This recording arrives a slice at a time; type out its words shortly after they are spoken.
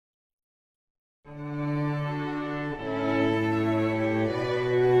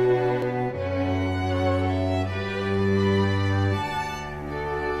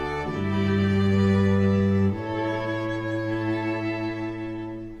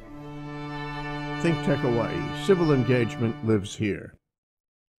ThinkTech Hawaii. Civil engagement lives here.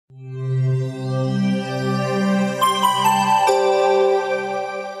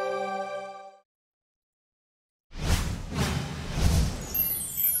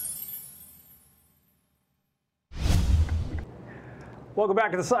 Welcome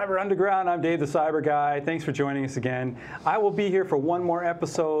back to the Cyber Underground. I'm Dave the Cyber Guy. Thanks for joining us again. I will be here for one more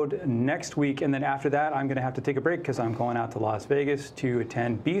episode next week, and then after that I'm going to have to take a break because I'm going out to Las Vegas to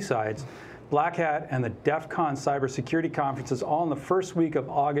attend B-Sides, Black Hat, and the DEF CON cybersecurity conferences all in the first week of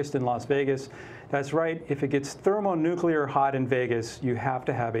August in Las Vegas. That's right, if it gets thermonuclear hot in Vegas, you have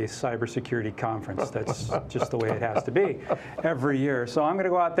to have a cybersecurity conference. That's just the way it has to be every year. So I'm going to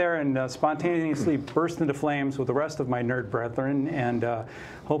go out there and spontaneously burst into flames with the rest of my nerd brethren and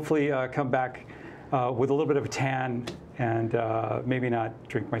hopefully come back with a little bit of a tan and maybe not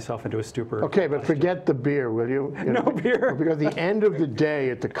drink myself into a stupor. Okay, but forget the beer, will you? No beer. Because the end of the day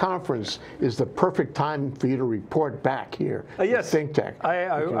at the conference is the perfect time for you to report back here. Yes, ThinkTech.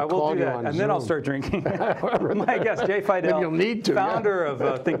 I will do that, and then I'll start drinking. My guest, Jay Fidell, you'll need to, founder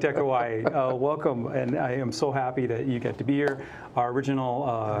of ThinkTech Hawaii. Welcome, and I am so happy that you get to be here. Our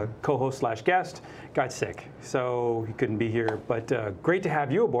original co-host / guest got sick, so he couldn't be here. But great to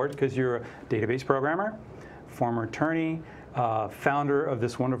have you aboard because you're a database programmer, former attorney, founder of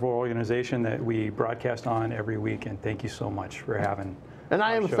this wonderful organization that we broadcast on every week, and thank you so much for having. And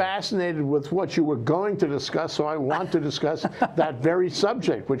I am fascinated with what you were going to discuss, so I want to discuss that very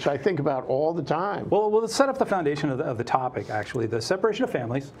subject, which I think about all the time. Well, let's set up the foundation of the topic, actually, the separation of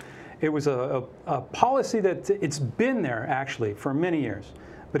families. It was a policy that it's been there, actually, for many years,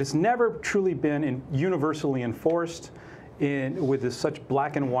 but it's never truly been universally enforced with such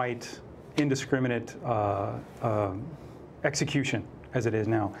black and white, indiscriminate execution as it is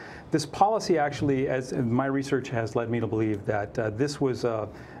now. This policy actually, as my research has led me to believe, that this was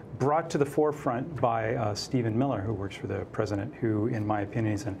brought to the forefront by Stephen Miller, who works for the president, who, in my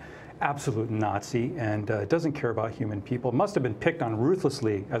opinion, is an absolute Nazi and doesn't care about human people. Must have been picked on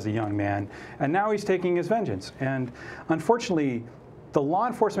ruthlessly as a young man, and now he's taking his vengeance. And unfortunately, the law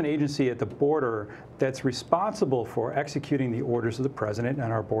enforcement agency at the border that's responsible for executing the orders of the president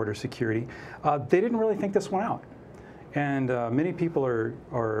and our border security, they didn't really think this one out. And many people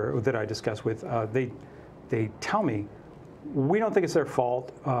that I discuss with, they tell me, we don't think it's their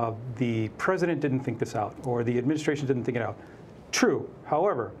fault. The president didn't think this out, or the administration didn't think it out. True.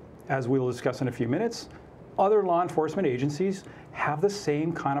 However, as we will discuss in a few minutes, other law enforcement agencies have the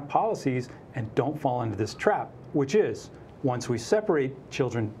same kind of policies and don't fall into this trap, which is, once we separate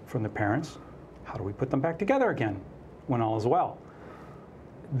children from their parents, how do we put them back together again when all is well?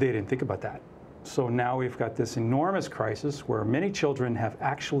 They didn't think about that. So now we've got this enormous crisis where many children have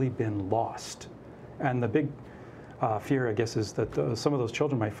actually been lost. And the big fear, I guess, is that some of those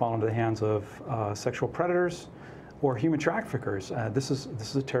children might fall into the hands of sexual predators or human traffickers. This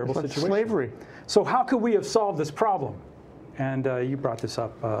is a terrible situation. Slavery. So how could we have solved this problem? And you brought this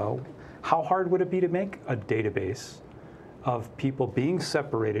up. How hard would it be to make a database of people being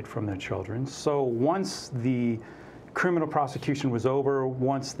separated from their children? So once the criminal prosecution was over,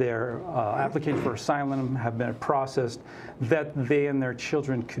 once their application for asylum have been processed, that they and their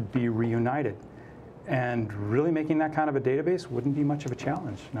children could be reunited. And really making that kind of a database wouldn't be much of a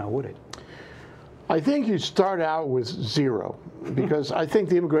challenge, now would it? I think you start out with zero, because I think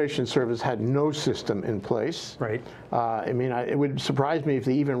the Immigration Service had no system in place. Right. I mean, it would surprise me if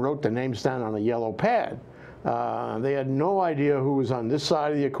they even wrote the names down on a yellow pad. They had no idea who was on this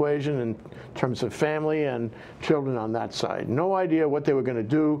side of the equation in terms of family and children on that side. No idea what they were going to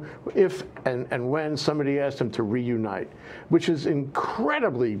do if and when somebody asked them to reunite, which is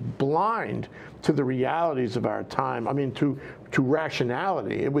incredibly blind to the realities of our time. I mean, to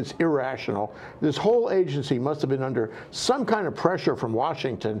rationality. It was irrational. This whole agency must have been under some kind of pressure from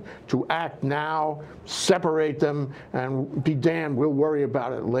Washington to act now, separate them, and be damned, we'll worry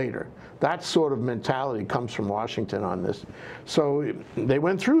about it later. That sort of mentality comes from Washington on this. So they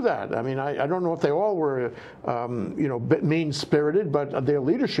went through that. I mean, I don't know if they all were, mean-spirited, but their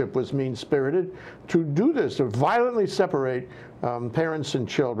leadership was mean-spirited to do this, to violently separate parents and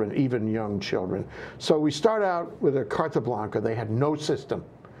children, even young children. So we start out with a carte blanche. They had no system.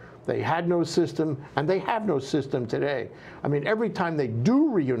 They had no system, and they have no system today. I mean, every time they do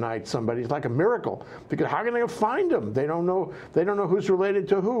reunite somebody, it's like a miracle, because how can they find them? They don't know who's related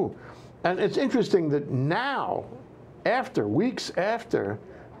to who. And it's interesting that now, weeks after,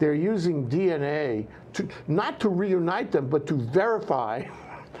 they're using DNA not to reunite them, but to verify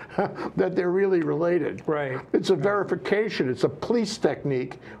that they're really related. Right. It's a verification. It's a police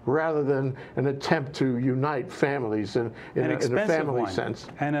technique rather than an attempt to unite families in a family sense.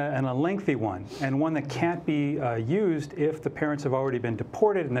 And a lengthy one, and one that can't be used if the parents have already been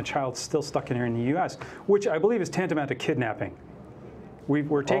deported and the child's still stuck in here in the U.S., which I believe is tantamount to kidnapping.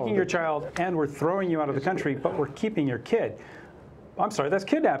 We're taking your child and we're throwing you out of the country, but we're keeping your kid. I'm sorry, that's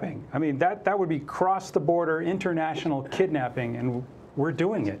kidnapping. I mean, that would be cross-the-border international kidnapping, and we're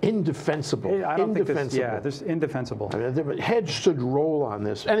doing it. Indefensible. I don't think this is indefensible. I mean, heads should roll on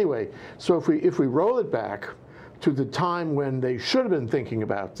this. Anyway, so if we roll it back to the time when they should have been thinking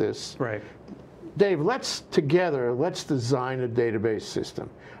about this, right. Dave, let's design a database system.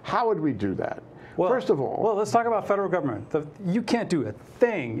 How would we do that? Well, first of all, well, let's talk about federal government. You can't do a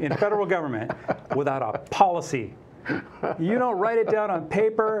thing in federal government without a policy. You don't write it down on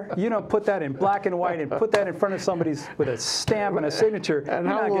paper. You don't put that in black and white and put that in front of somebody's with a stamp and a signature. And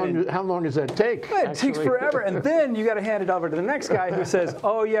how long does that take? It takes forever. And then you got to hand it over to the next guy who says,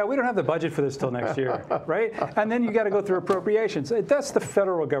 oh, yeah, we don't have the budget for this till next year, right? And then you got to go through appropriations. That's the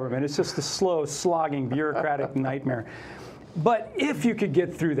federal government. It's just a slow, slogging, bureaucratic nightmare. But if you could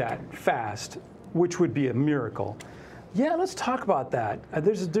get through that fast, which would be a miracle, yeah, let's talk about that.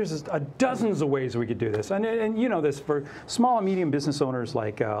 There's dozens of ways we could do this. And you know this, for small and medium business owners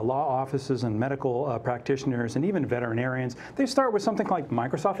like law offices and medical practitioners and even veterinarians, they start with something like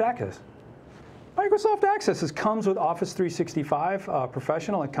Microsoft Access. Microsoft Access comes with Office 365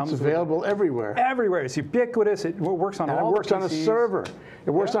 Professional. It's available everywhere. Everywhere. It's ubiquitous. It works on all the PCs. It works on a server.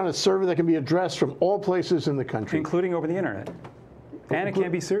 It works on a server that can be addressed from all places in the country. Including over the internet. And it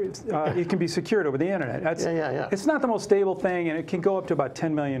can be secured over the internet. It's not the most stable thing, and it can go up to about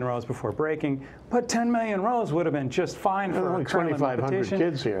 10 million rows before breaking. But 10 million rows would have been just fine for only 2,500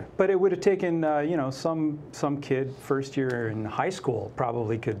 kids here. But it would have taken, you know, some kid first year in high school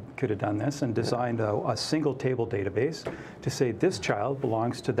probably could have done this and designed a single table database to say this child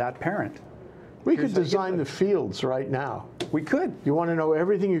belongs to that parent. We could design the fields right now. We could. You want to know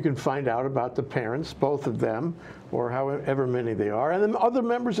everything you can find out about the parents, both of them, or however many they are, and then other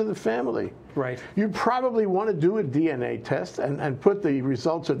members of the family. Right. You probably want to do a DNA test and put the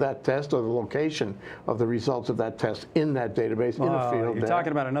results of that test or the location of the results of that test in that database in a field. You're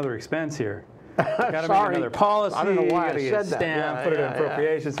talking about another expense here. Got to make Sorry. another policy. I don't know why I said that. Stamp, put it in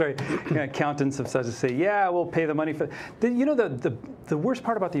appropriations. Sorry. Accountants have said to say, yeah, we'll pay the money for. You know, the worst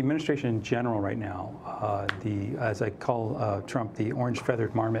part about the administration in general right now, as I call Trump, the orange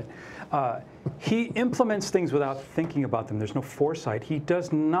feathered marmot. He implements things without thinking about them. There's no foresight. He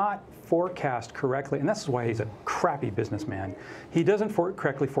does not forecast correctly, and this is why he's a crappy businessman. He doesn't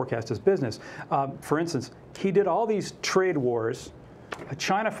correctly forecast his business. For instance, he did all these trade wars.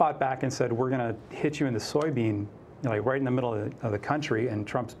 China fought back and said, we're going to hit you in the soybean, like right in the middle of the country and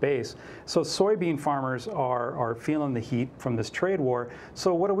Trump's base. So soybean farmers are feeling the heat from this trade war.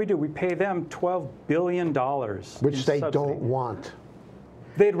 So what do? We pay them $12 billion. Which they don't want.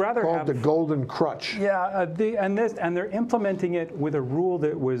 They'd rather have the golden crutch. Yeah, and they're implementing it with a rule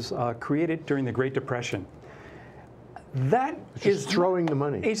that was created during the Great Depression. That is throwing the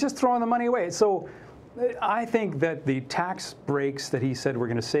money. He's just throwing the money away. So I think that the tax breaks that he said were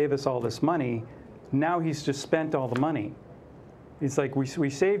going to save us all this money, now he's just spent all the money. It's like we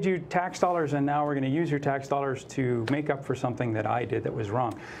saved you tax dollars, and now we're going to use your tax dollars to make up for something that I did that was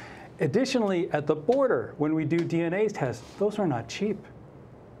wrong. Additionally, at the border, when we do DNA tests, those are not cheap.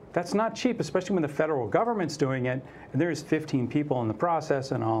 That's not cheap, especially when the federal government's doing it, and there's 15 people in the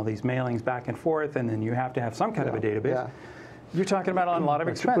process and all these mailings back and forth, and then you have to have some kind of a database. Yeah. You're talking about a lot of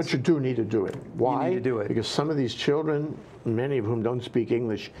expense. But you do need to do it. Why? You need to do it. Because some of these children, many of whom don't speak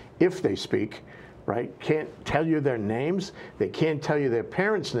English, if they speak, right, can't tell you their names. They can't tell you their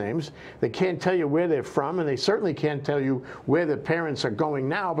parents' names. They can't tell you where they're from, and they certainly can't tell you where their parents are going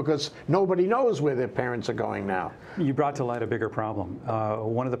now, because nobody knows where their parents are going now. You brought to light a bigger problem.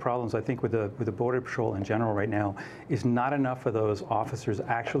 One of the problems, I think, with the Border Patrol in general right now is not enough of those officers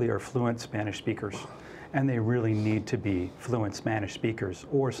actually are fluent Spanish speakers. And they really need to be fluent Spanish speakers,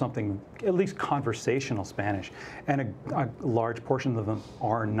 or something, at least conversational Spanish. And a large portion of them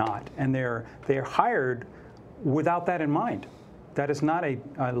are not. And they're hired without that in mind. That is not a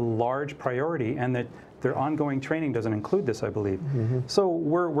large priority, and that their ongoing training doesn't include this, I believe. Mm-hmm. So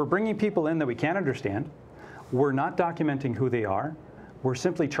we're bringing people in that we can't understand. We're not documenting who they are. We're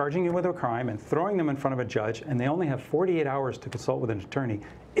simply charging them with a crime and throwing them in front of a judge, and they only have 48 hours to consult with an attorney,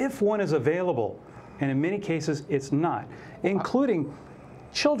 if one is available. And in many cases, it's not, including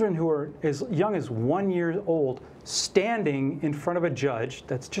children who are as young as 1 year old standing in front of a judge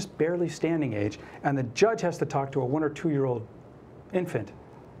that's just barely standing age, and the judge has to talk to a 1 or 2 year old infant.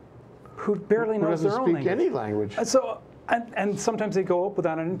 who barely knows their own language. Doesn't speak any language. And sometimes they go up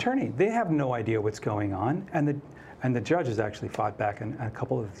without an attorney. They have no idea what's going on, and the judge has actually fought back in a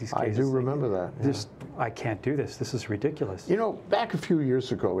couple of these cases. I do remember that. Yeah. I can't do this. This is ridiculous. You know, back a few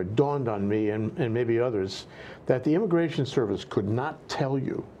years ago, it dawned on me and maybe others that the Immigration Service could not tell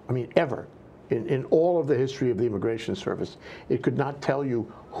you, I mean, ever, in all of the history of the Immigration Service, it could not tell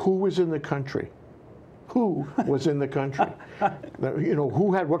you who was in the country. Who was in the country? You know,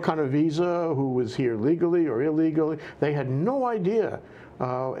 who had what kind of visa, who was here legally or illegally. They had no idea,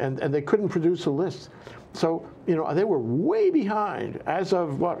 and they couldn't produce a list. So, you know, they were way behind. As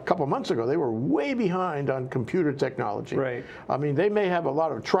of, a couple of months ago, they were way behind on computer technology. Right. I mean, they may have a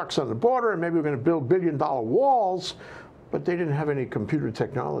lot of trucks on the border, and maybe we're going to build billion-dollar walls, but they didn't have any computer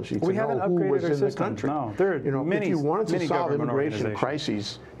technology to know who was in the country. No, there are if you wanted to solve immigration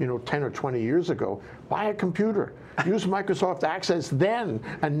crises, 10 or 20 years ago, buy a computer, use Microsoft Access then,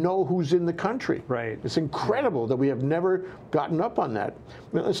 and know who's in the country. Right. It's incredible that we have never gotten up on that.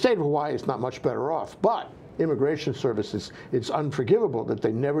 The state of Hawaii is not much better off, but Immigration Services, it's unforgivable that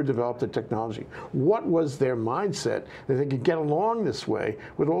they never developed the technology. What was their mindset that they could get along this way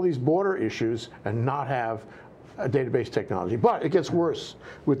with all these border issues and not have a database technology? But it gets worse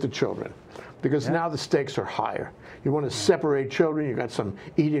with the children, because now the stakes are higher. You want to separate children. You got some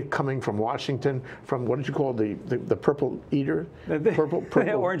edict coming from Washington, from what did you call the purple eater? Purple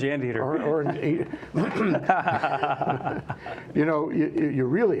orange anteater. Orange eater. You know, you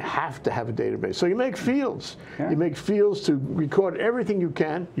really have to have a database. So you make fields. You make fields to record everything you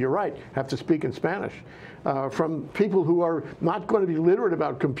can. You're right. Have to speak in Spanish. From people who are not going to be literate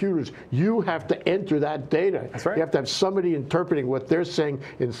about computers. You have to enter that data. That's right. You have to have somebody interpreting what they're saying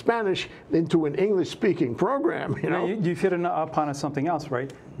in Spanish into an English-speaking program. You know, you've hit upon something else,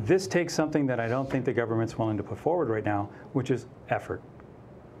 right? This takes something that I don't think the government's willing to put forward right now, which is effort.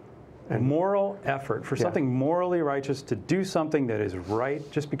 And moral effort for something morally righteous, to do something that is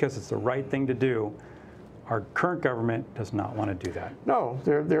right just because it's the right thing to do. Our current government does not want to do that. No,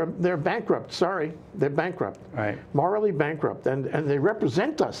 they're bankrupt. Sorry, they're bankrupt. Right. Morally bankrupt, and they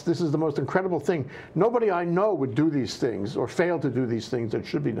represent us. This is the most incredible thing. Nobody I know would do these things or fail to do these things that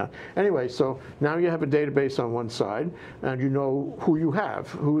should be done. Anyway, so now you have a database on one side, and you know who you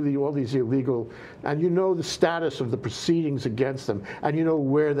have, all these illegal, and you know the status of the proceedings against them, and you know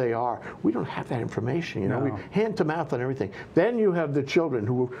where they are. We don't have that information. You know, we hand to mouth on everything. Then you have the children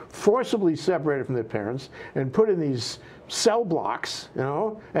who were forcibly separated from their parents and put in these cell blocks, you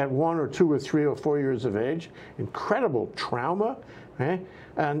know, at 1 or 2 or 3 or 4 years of age. Incredible trauma, okay?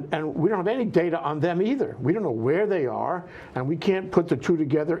 And we don't have any data on them either. We don't know where they are, and we can't put the two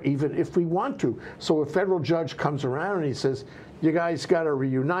together even if we want to. So a federal judge comes around and he says, you guys got to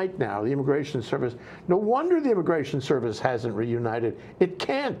reunite now, the Immigration Service. No wonder the Immigration Service hasn't reunited. It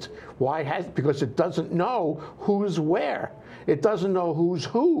can't. Why? Because it doesn't know who's where. It doesn't know who's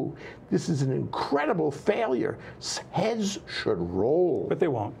who. This is an incredible failure. Heads should roll. But they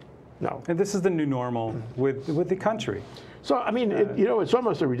won't. No. And this is the new normal with the country. So, I mean, you know, it's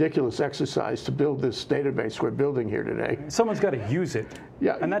almost a ridiculous exercise to build this database we're building here today. Someone's got to use it.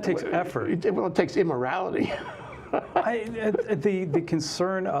 Yeah. And that takes effort. Well, it takes immorality. The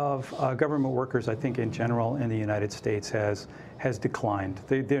concern of government workers, I think, in general in the United States has declined.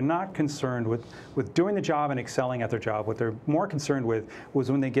 They're not concerned with doing the job and excelling at their job. What they're more concerned with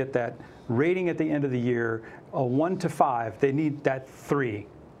was when they get that rating at the end of the year, a 1 to 5, they need that 3.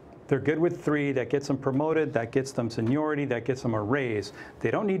 They're good with 3. That gets them promoted. That gets them seniority. That gets them a raise.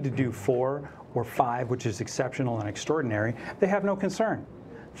 They don't need to do 4 or 5, which is exceptional and extraordinary. They have no concern.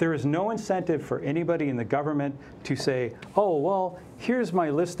 There is no incentive for anybody in the government to say, oh, well, here's my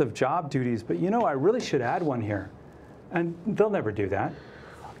list of job duties, but you know, I really should add one here. And they'll never do that.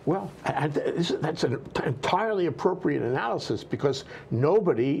 Well, that's an entirely appropriate analysis, because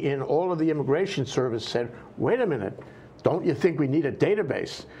nobody in all of the Immigration Service said, wait a minute, don't you think we need a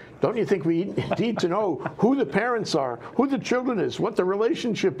database? Don't you think we need to know who the parents are, who the children is, what the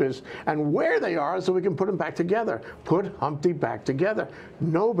relationship is, and where they are, so we can put them back together? Put Humpty back together.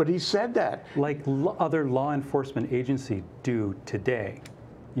 Nobody said that. Like other law enforcement agencies do today.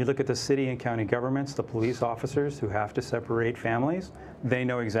 You look at the city and county governments, the police officers who have to separate families, they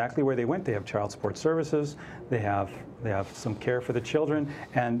know exactly where they went. They have child support services, they have some care for the children,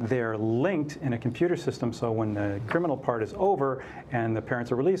 and they're linked in a computer system, so when the criminal part is over and the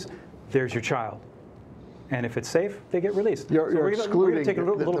parents are released, there's your child. And if it's safe, they get released. You're excluding we're going to take a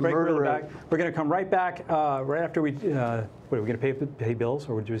little break. We're going to come right back right after we. What are we going to pay bills,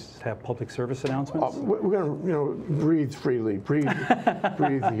 or would you just have public service announcements? We're going to, you know, breathe freely. Breathe,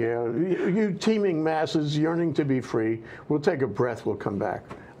 breathe. Yeah. You teeming masses yearning to be free. We'll take a breath. We'll come back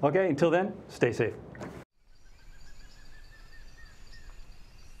Okay, until then, stay safe.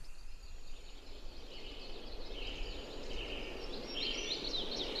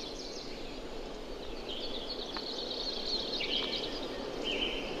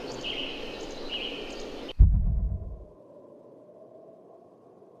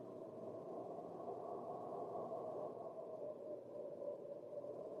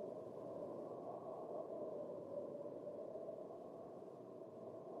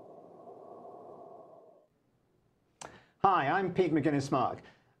 Hi, I'm Pete McGuinness-Mark,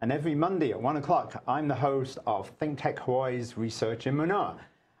 and every Monday at 1 o'clock, I'm the host of ThinkTech Hawaii's Research in Manoa.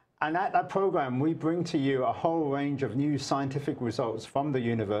 And at that program, we bring to you a whole range of new scientific results from the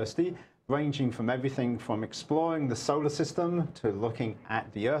university, ranging from everything from exploring the solar system to looking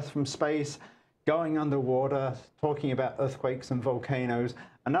at the Earth from space, going underwater, talking about earthquakes and volcanoes,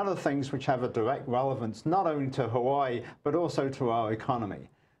 and other things which have a direct relevance not only to Hawaii, but also to our economy.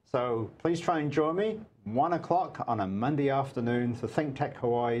 So please try and join me 1 o'clock on a Monday afternoon for ThinkTech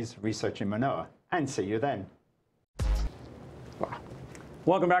Hawaii's Research in Manoa, and see you then. Wow.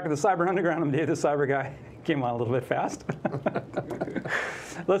 Welcome back to the Cyber Underground. I'm Dave the Cyber Guy. Came on a little bit fast.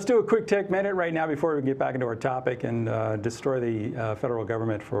 Let's do a quick tech minute right now before we get back into our topic and destroy the federal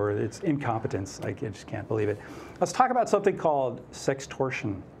government for its incompetence. I just can't believe it. Let's talk about something called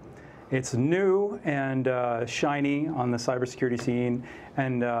sextortion. It's new and shiny on the cybersecurity scene,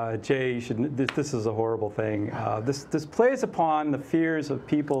 and Jay, you should. This is a horrible thing. This plays upon the fears of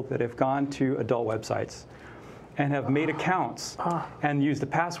people that have gone to adult websites and have made accounts and used a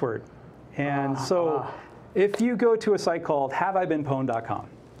password. And so, if you go to a site called haveibeenpwned.com,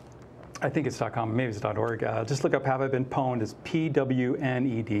 I think it's .com, maybe it's .org. Just look up "Have I Been Pwned." It's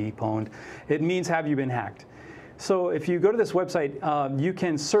P-W-N-E-D, pwned. It means "Have you been hacked?" So if you go to this website, you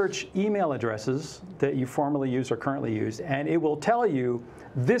can search email addresses that you formerly used or currently used, and it will tell you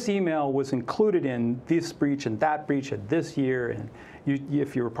this email was included in this breach and that breach at this year. And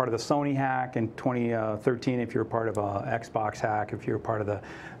if you were part of the Sony hack in 2013, if you were part of a Xbox hack, if you were part of the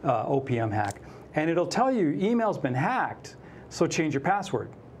OPM hack. And it'll tell you email's been hacked, so change your password.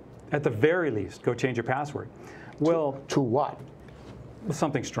 At the very least, go change your password. Well, to what?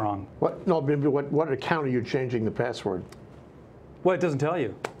 Something strong. What? No, what account are you changing the password? Well, it doesn't tell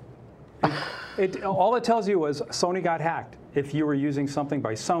you. All it tells you was Sony got hacked. If you were using something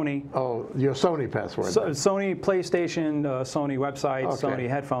by Sony. Oh, your Sony password. Sony PlayStation, Sony website, Okay. Sony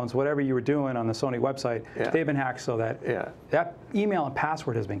headphones, whatever you were doing on the Sony website, they've been hacked so that that email and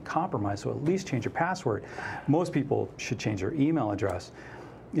password has been compromised. So at least change your password. Most people should change their email address.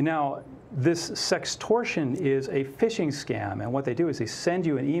 Now, this sextortion is a phishing scam, and what they do is they send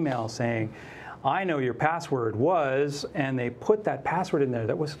you an email saying, I know your password was, and they put that password in there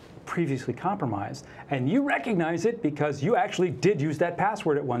that was previously compromised, and you recognize it because you actually did use that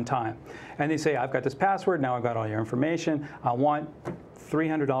password at one time. And they say, I've got this password, now I've got all your information, I want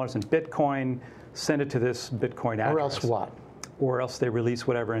 $300 in Bitcoin, send it to this Bitcoin address. Or else what? Or else they release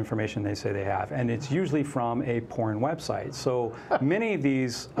whatever information they say they have. And it's usually from a porn website. So many of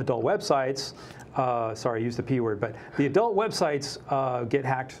these adult websites, sorry, I used the P word, but the adult websites get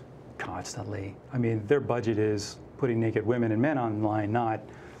hacked constantly. I mean, their budget is putting naked women and men online, not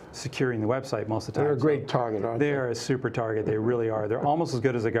securing the website most of the time. They're a great target, aren't they? They are a super target. They really are. They're almost as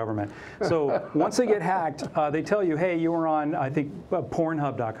good as the government. So once they get hacked, they tell you, hey, you were on, I think,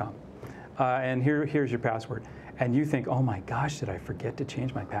 Pornhub.com, and here's your password. And you think, oh my gosh, did I forget to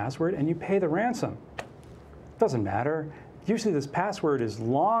change my password? And you pay the ransom. Doesn't matter. Usually this password is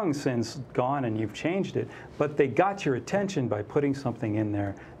long since gone and you've changed it, but they got your attention by putting something in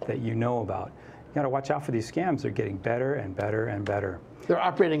there that you know about. You got to watch out for these scams. They're getting better and better and better. They're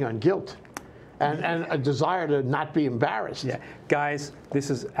operating on guilt and a desire to not be embarrassed. Yeah, guys, this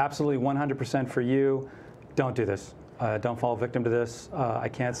is absolutely 100% for you. Don't do this. Don't fall victim to this. I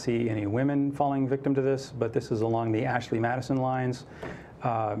can't see any women falling victim to this, but this is along the Ashley Madison lines.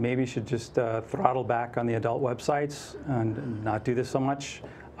 Maybe you should just throttle back on the adult websites and not do this so much.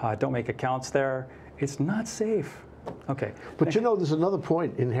 Don't make accounts there. It's not safe. Okay. But you know, there's another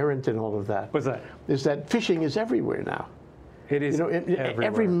point inherent in all of that. What's that? Is that phishing is everywhere now. It is everywhere.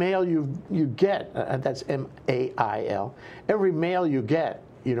 Every mail you get, that's M-A-I-L, every mail you get,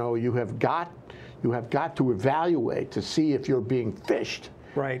 you have got to evaluate to see if you're being phished.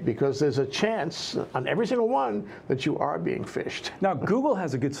 Right. Because there's a chance on every single one that you are being phished. Now, Google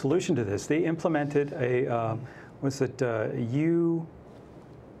has a good solution to this. They implemented a,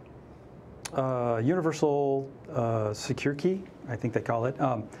 universal secure key, I think they call it.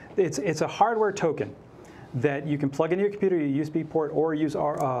 It's a hardware token that you can plug into your computer, your USB port, or use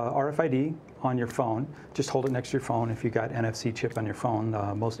RFID on your phone. Just hold it next to your phone if you've got NFC chip on your phone.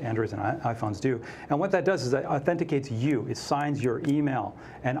 Most Androids and iPhones do. And what that does is that authenticates you. It signs your email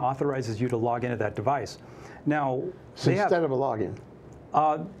and authorizes you to log into that device. Now, so instead of a login?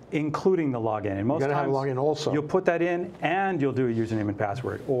 Including the login. And most You're going to times, have a login also. you'll put that in, and you'll do a username and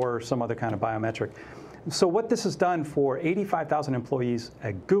password, or some other kind of biometric. So what this has done for 85,000 employees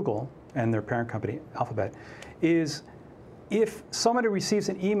at Google and their parent company, Alphabet, is if somebody receives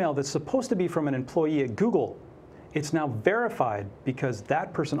an email that's supposed to be from an employee at Google, it's now verified because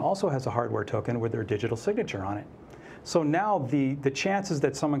that person also has a hardware token with their digital signature on it. So now the chances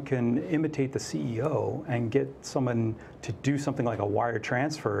that someone can imitate the CEO and get someone to do something like a wire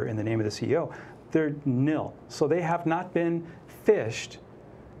transfer in the name of the CEO, they're nil. So they have not been phished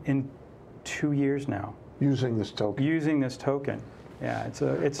in 2 years now. Using this token. Using this token. Yeah, it's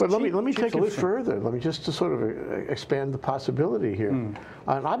But let me take solution. it further. Let me just to sort of expand the possibility here. And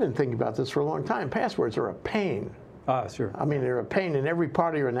I've been thinking about this for a long time. Passwords are a pain. Sure. I mean, they're a pain in every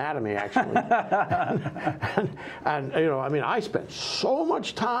part of your anatomy, actually. and you know, I mean, I spent so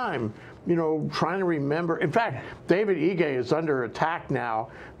much time, you know, trying to remember. In fact, David Ige is under attack now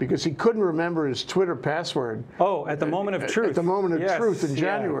because he couldn't remember his Twitter password. Oh, at the moment of truth. At the moment of truth in yeah,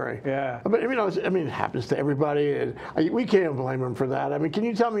 January. Yeah. But you know, I mean, it happens to everybody. We can't blame him for that. I mean, can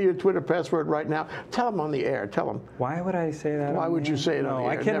you tell me your Twitter password right now? Tell him on the air. Tell him. Why would I say that? Why would you say it on the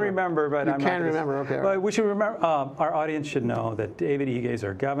air? I can remember, but you I'm can't not remember. Okay. But we should remember. Our audience should know that David Ige is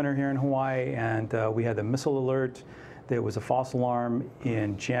our governor here in Hawaii, and we had the missile alert. There was a false alarm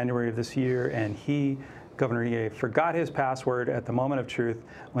in January of this year, and Governor Ige, forgot his password at the moment of truth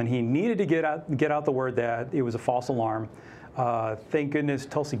when he needed to get out the word that it was a false alarm. Thank goodness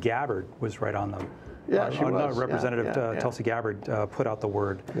Tulsi Gabbard was right on the. Yeah, she was. Representative Tulsi Gabbard put out the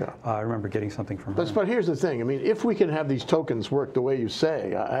word. Yeah. I remember getting something from her. But here's the thing. I mean, if we can have these tokens work the way you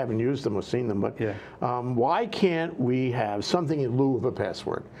say, I haven't used them or seen them, but why can't we have something in lieu of a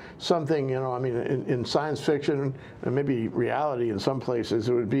password? Something, you know, I mean, in science fiction and maybe reality in some places,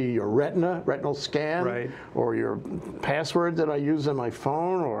 it would be your retinal scan, or your password that I use on my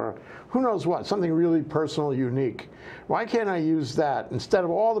phone, or who knows what, something really personal, unique. Why can't I use that instead of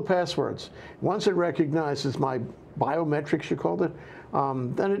all the passwords? Once it recognizes my biometrics, you called it,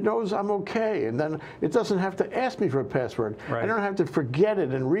 then it knows I'm okay, and then it doesn't have to ask me for a password. I don't have to forget it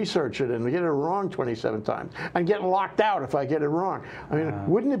and research it and get it wrong 27 times and get locked out if I get it wrong. I mean,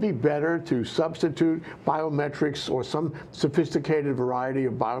 wouldn't it be better to substitute biometrics or some sophisticated variety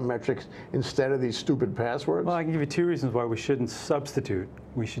of biometrics instead of these stupid passwords? Well, I can give you 2 reasons why we shouldn't substitute.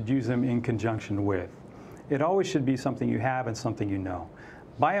 We should use them in conjunction with. It always should be something you have and something you know.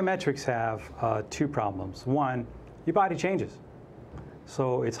 Biometrics have 2 problems. One, your body changes.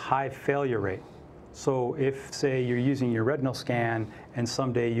 So it's high failure rate. So if, say, you're using your retinal scan and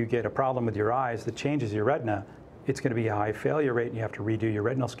someday you get a problem with your eyes that changes your retina, it's going to be a high failure rate and you have to redo your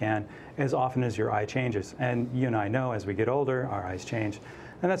retinal scan as often as your eye changes. And you and I know as we get older, our eyes change.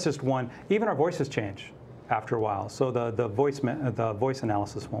 And that's just one. Even our voices change after a while. So the voice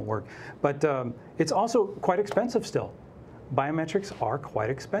analysis won't work. But it's also quite expensive still. Biometrics are quite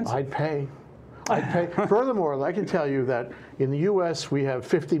expensive. I'd pay. Furthermore, I can tell you that in the U.S. we have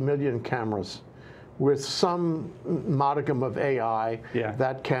 50 million cameras with some modicum of AI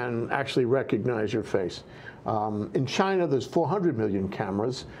that can actually recognize your face. In China, there's 400 million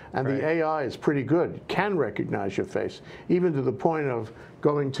cameras, and the AI is pretty good, can recognize your face, even to the point of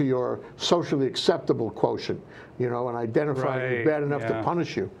going to your socially acceptable quotient, you know, and identifying you bad enough to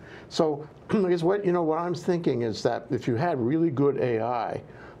punish you. So I guess what I'm thinking is that if you had really good AI,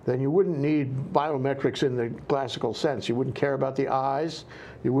 then you wouldn't need biometrics in the classical sense. You wouldn't care about the eyes.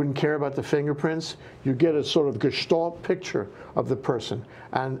 You wouldn't care about the fingerprints. You get a sort of gestalt picture of the person.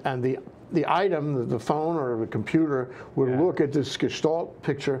 And the item, the phone or the computer, would look at this gestalt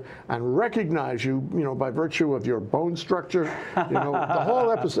picture and recognize you, you know, by virtue of your bone structure. You know, the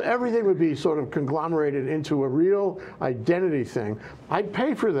whole episode, everything would be sort of conglomerated into a real identity thing. I'd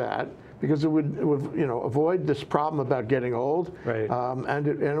pay for that, because it would you know, avoid this problem about getting old, and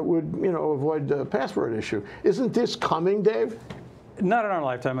it would, you know, avoid the password issue. Isn't this coming, Dave? Not in our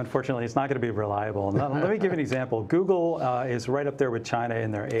lifetime, unfortunately. It's not going to be reliable. Now, let me give you an example. Google is right up there with China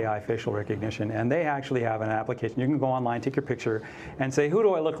in their AI facial recognition, and they actually have an application. You can go online, take your picture, and say, who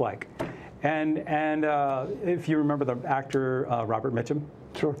do I look like? And if you remember the actor Robert Mitchum,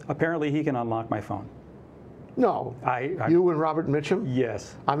 apparently he can unlock my phone. No. You and Robert Mitchum?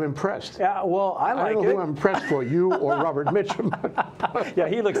 Yes. I'm impressed. Yeah, well, I like it. I don't know who I'm impressed for, you or Robert Mitchum. Yeah,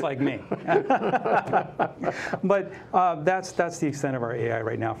 he looks like me. But that's the extent of our AI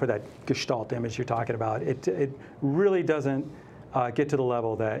right now for that gestalt image you're talking about. It really doesn't get to the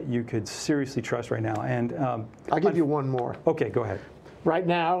level that you could seriously trust right now. And I'll give you one more. Okay, go ahead. Right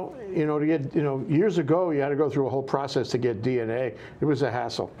now, to get, years ago, you had to go through a whole process to get DNA. It was a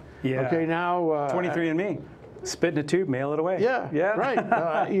hassle. Yeah. Okay, now 23andMe. Spit in a tube, mail it away. Yeah, yeah.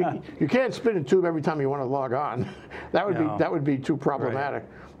 Right. You can't spit in a tube every time you want to log on. That would be too problematic.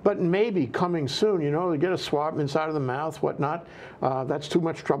 Right. But maybe coming soon, to get a swab inside of the mouth, whatnot. That's too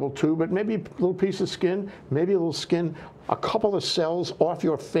much trouble too. But maybe a little piece of skin, maybe a little skin, a couple of cells off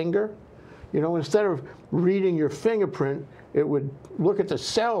your finger. Instead of reading your fingerprint, it would look at the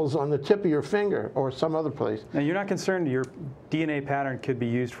cells on the tip of your finger or some other place. Now, you're not concerned your DNA pattern could be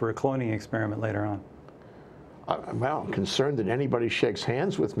used for a cloning experiment later on? Well, I'm concerned that anybody shakes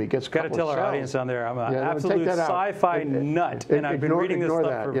hands with me gets a couple of cells. Got to tell our audience down there, I'm an absolute sci-fi nut, and I've been reading this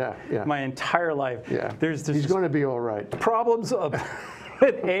stuff for my entire life. Yeah. There's He's going to be all right. Problems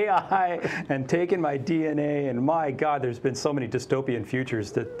with AI and taking my DNA, and my God, there's been so many dystopian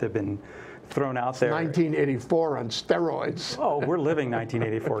futures that have been thrown out there. 1984 on steroids. Oh, we're living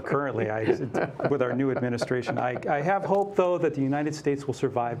 1984 currently with our new administration. I have hope, though, that the United States will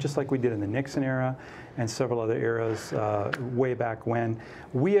survive, just like we did in the Nixon era and several other eras way back when.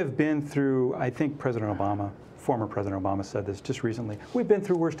 We have been through, I think President Obama, former President Obama said this just recently, we've been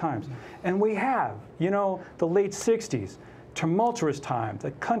through worse times. And we have. The late 60s. Tumultuous time.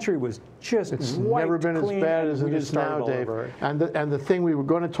 The country was just It's never been as bad as it is now, Dave. And the thing we were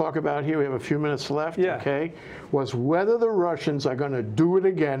going to talk about here, we have a few minutes left, okay, was whether the Russians are going to do it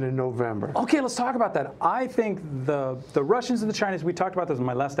again in November. Okay, let's talk about that. I think the Russians and the Chinese, we talked about this in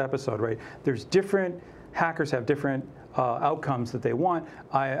my last episode, right? There's different, hackers have different outcomes that they want.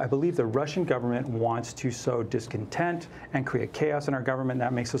 I believe the Russian government wants to sow discontent and create chaos in our government.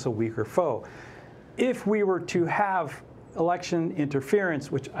 That makes us a weaker foe. If we were to have election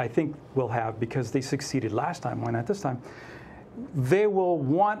interference, which I think we'll have because they succeeded last time, why not this time? They will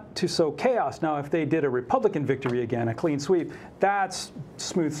want to sow chaos. Now, if they did a Republican victory again, a clean sweep, that's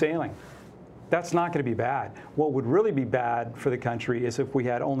smooth sailing. That's not going to be bad. What would really be bad for the country is if we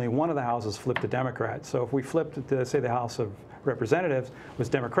had only one of the houses flip to Democrat. So if we flipped, say, the House of Representatives was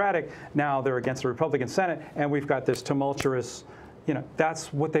Democratic, now they're against the Republican Senate, and we've got this tumultuous,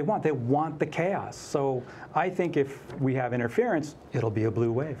 that's what they want. They want the chaos. So I think if we have interference, it'll be a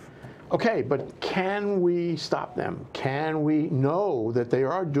blue wave. Okay, but can we stop them? Can we know that they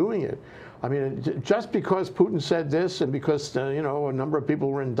are doing it? I mean, just because Putin said this and because, a number of people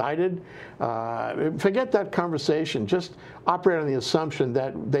were indicted, forget that conversation. Just operate on the assumption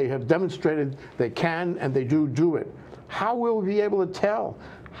that they have demonstrated they can and they do it. How will we be able to tell?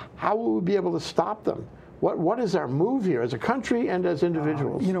 How will we be able to stop them? What is our move here as a country and as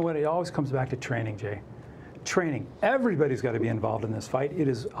individuals? You know what? It always comes back to training, Jay. Training. Everybody's got to be involved in this fight. It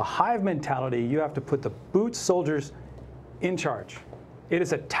is a hive mentality. You have to put the boot soldiers in charge. It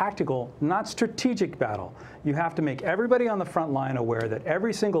is a tactical, not strategic battle. You have to make everybody on the front line aware that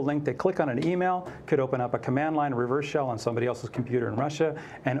every single link they click on an email could open up a command line reverse shell on somebody else's computer in Russia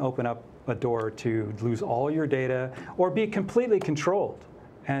and open up a door to lose all your data or be completely controlled.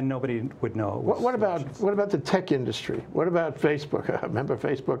 And nobody would know. What about the tech industry? What about Facebook? Remember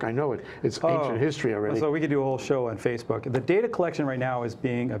Facebook? I know it's ancient history already. So we could do a whole show on Facebook. The data collection right now is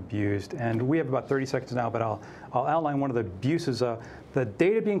being abused, and we have about 30 seconds now. But I'll outline one of the abuses. The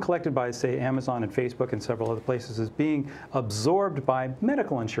data being collected by, say, Amazon and Facebook and several other places is being absorbed by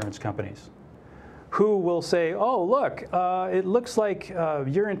medical insurance companies, who will say, "Oh, look, it looks like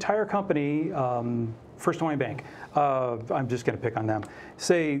your entire company." First Hawaiian Bank, I'm just going to pick on them.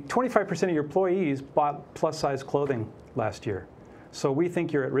 Say 25% of your employees bought plus-size clothing last year. So we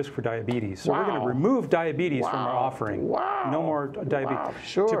think you're at risk for diabetes. So we're going to remove diabetes from our offering. No more diabetes.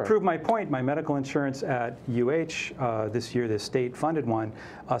 Sure. To prove my point, my medical insurance at UH this year, the state-funded one,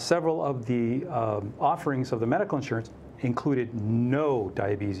 several of the offerings of the medical insurance included no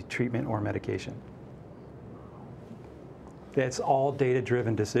diabetes treatment or medication. It's all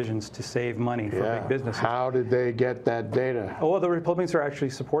data-driven decisions to save money for big businesses. How did they get that data? Oh, well, the Republicans are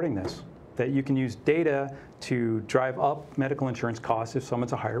actually supporting this, that you can use data to drive up medical insurance costs if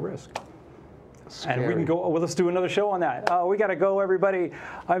someone's a higher risk. And we can go, well, let's do another show on that. Oh, we got to go, everybody.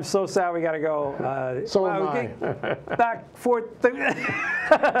 I'm so sad we got to go. So am I. Back, forth.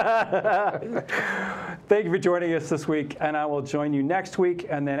 Thank you for joining us this week, and I will join you next week.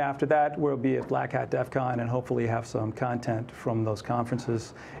 And then after that, we'll be at Black Hat DEF CON and hopefully have some content from those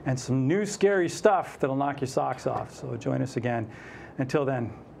conferences and some new scary stuff that'll knock your socks off. So join us again. Until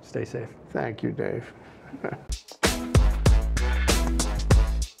then, stay safe. Thank you, Dave.